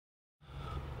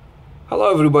Hello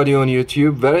everybody on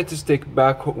YouTube, Veritastic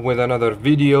back with another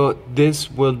video. This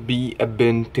will be a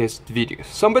bend test video.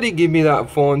 Somebody gave me that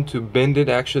phone to bend it.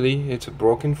 Actually, it's a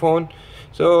broken phone,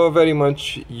 so very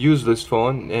much useless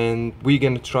phone, and we're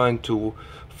gonna try to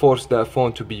force that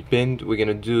phone to be bent. We're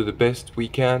gonna do the best we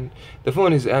can. The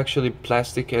phone is actually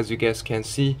plastic, as you guys can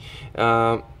see.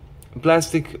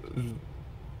 Plastic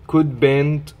could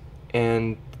bend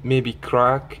and maybe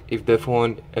crack if the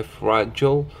phone is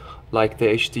fragile, like the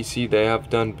HTC they have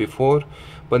done before.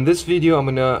 But in this video I'm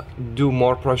gonna do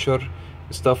more pressure,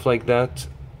 stuff like that,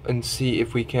 and see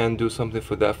if we can do something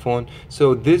for that phone.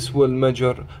 So this will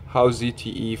measure how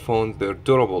ZTE phones, they're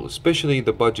durable, especially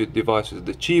the budget devices,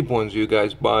 the cheap ones you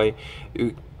guys buy.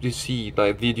 You see,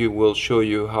 that video will show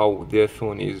you how their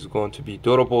phone is going to be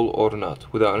durable or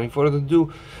not. Without any further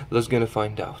ado, let's gonna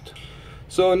find out.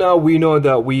 So now we know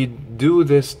that we do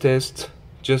this test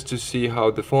just to see how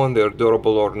the phone they're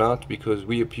durable or not, because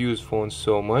we abuse phones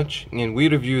so much and we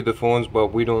review the phones,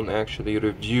 but we don't actually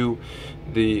review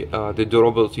the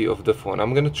durability of the phone.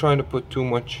 I'm gonna try to put too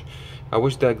much. I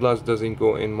wish that glass doesn't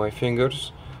go in my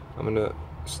fingers. I'm gonna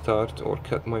start or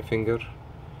cut my finger.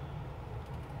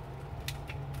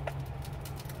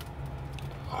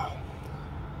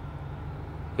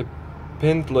 It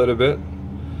pinned a little bit,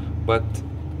 but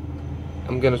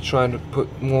I'm gonna try to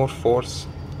put more force.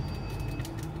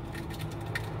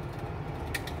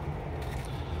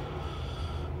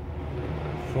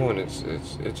 Phone,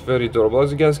 it's very durable,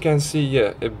 as you guys can see.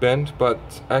 Yeah, it bent, but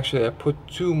actually I put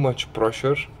too much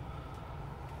pressure.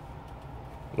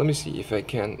 Let me see if I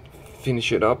can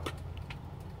finish it up.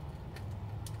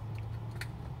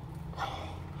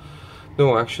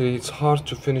 No, actually it's hard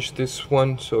to finish this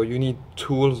one, so you need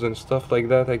tools and stuff like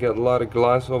that. I got a lot of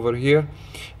glass over here.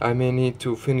 I may need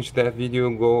to finish that video,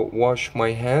 go wash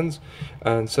my hands,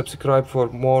 and subscribe for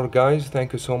more, guys.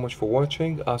 Thank you so much for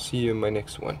watching. I'll see you in my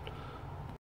next one.